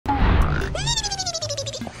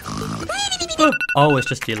Oh, it's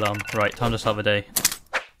just the alarm. Right, time to start the day.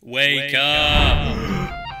 Wake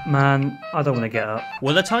up! Man, I don't want to get up.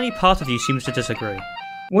 Well, a tiny part of you seems to disagree.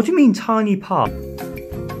 What do you mean tiny part?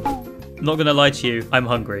 Not gonna lie to you, I'm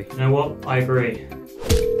hungry. You know what? I agree.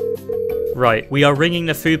 Right, we are ringing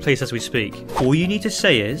the food place as we speak. All you need to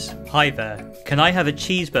say is, "Hi there, can I have a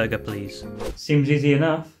cheeseburger, please?" Seems easy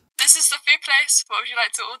enough. This is the food place. What would you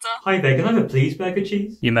like to order? Hi there, can I have a please burger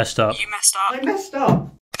cheese? You messed up. You messed up. I messed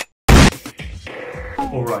up.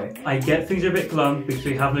 Alright, I get things are a bit glum because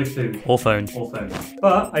we have no food. Or phone.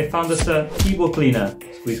 But I found us a keyboard cleaner.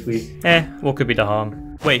 Squeeze, squeeze. What could be the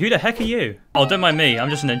harm? Wait, who the heck are you? Oh, don't mind me, I'm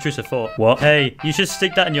just an intrusive thought. What? Hey, you should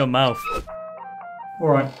stick that in your mouth.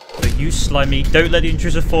 Alright. But you slimy, don't let the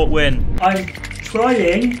intrusive thought win. I'm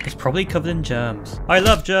trying. It's probably covered in germs. I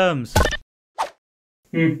love germs.